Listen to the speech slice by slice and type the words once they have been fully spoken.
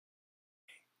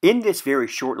In this very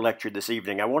short lecture this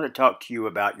evening, I want to talk to you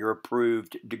about your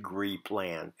approved degree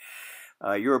plan.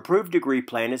 Your approved degree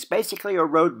plan is basically a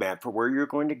roadmap for where you're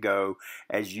going to go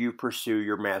as you pursue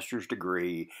your master's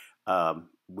degree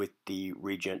with the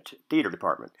Regent Theater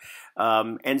Department.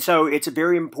 And so it's a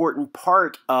very important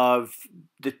part of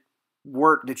the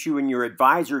work that you and your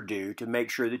advisor do to make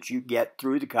sure that you get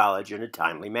through the college in a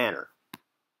timely manner.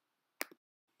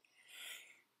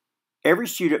 Every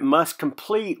student must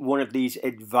complete one of these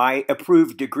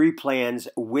approved degree plans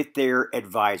with their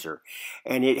advisor,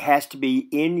 and it has to be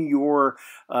in your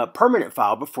permanent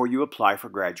file before you apply for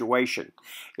graduation.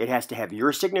 It has to have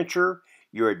your signature,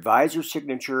 your advisor's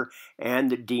signature, and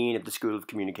the Dean of the School of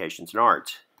Communications and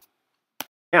Arts.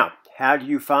 Now, how do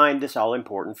you find this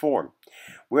all-important form?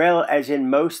 Well, as in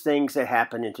most things that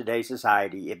happen in today's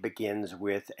society, it begins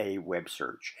with a web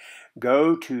search.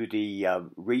 Go to the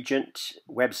Regent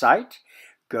website,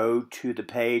 go to the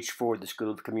page for the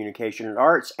School of Communication and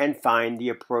Arts, and find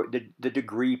the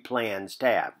Degree Plans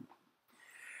tab.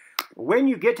 When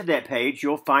you get to that page,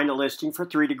 you'll find a listing for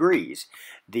 3 degrees: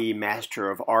 the Master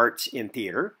of Arts in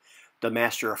Theater, the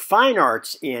Master of Fine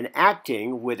Arts in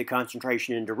Acting with a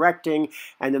concentration in Directing,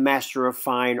 and the Master of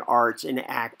Fine Arts in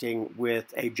Acting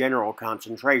with a general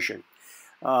concentration.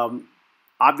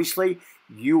 Obviously,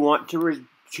 you want to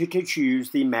choose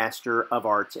the Master of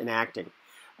Arts in Acting.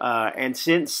 And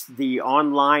since the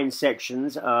online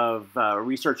sections of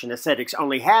Research and Aesthetics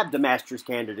only have the master's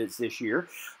candidates this year,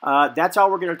 that's all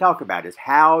we're going to talk about, is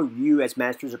how you as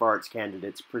Masters of Arts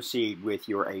candidates proceed with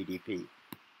your ADP.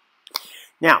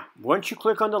 Now, once you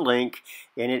click on the link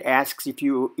and it asks if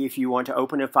you want to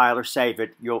open a file or save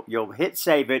it, you'll hit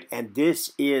save it, and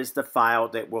this is the file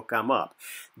that will come up.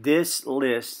 This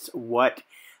lists what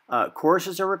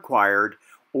courses are required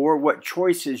or what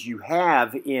choices you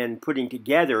have in putting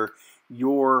together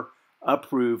your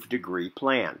approved degree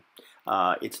plan.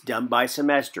 It's done by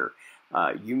semester.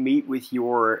 You meet with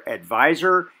your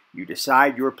advisor, you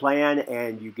decide your plan,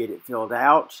 and you get it filled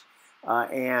out.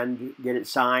 And get it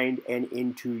signed and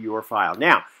into your file.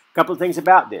 Now, a couple of things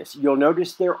about this. You'll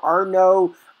notice there are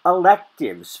no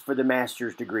electives for the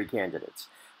master's degree candidates.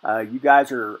 You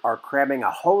guys are cramming a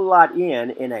whole lot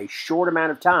in a short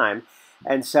amount of time,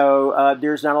 and so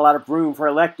there's not a lot of room for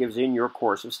electives in your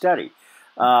course of study.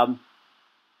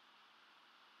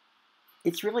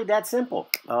 It's really that simple.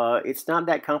 It's not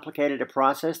that complicated a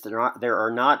process. There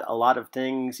are not a lot of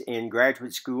things in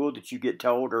graduate school that you get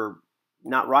told are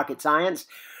not rocket science,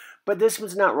 but this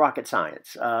one's not rocket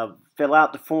science. Fill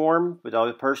out the form with all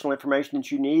the personal information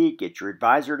that you need, get your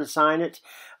advisor to sign it,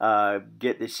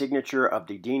 get the signature of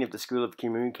the Dean of the School of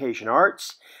Communication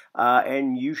Arts,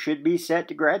 and you should be set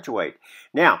to graduate.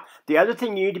 Now, the other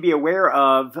thing you need to be aware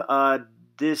of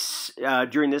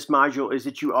during this module is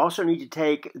that you also need to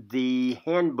take the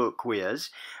handbook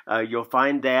quiz. You'll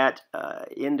find that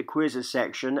in the quizzes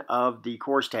section of the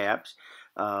course tabs.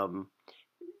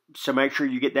 So make sure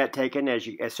you get that taken as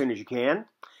soon as you can.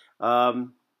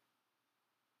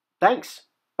 Thanks.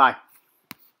 Bye.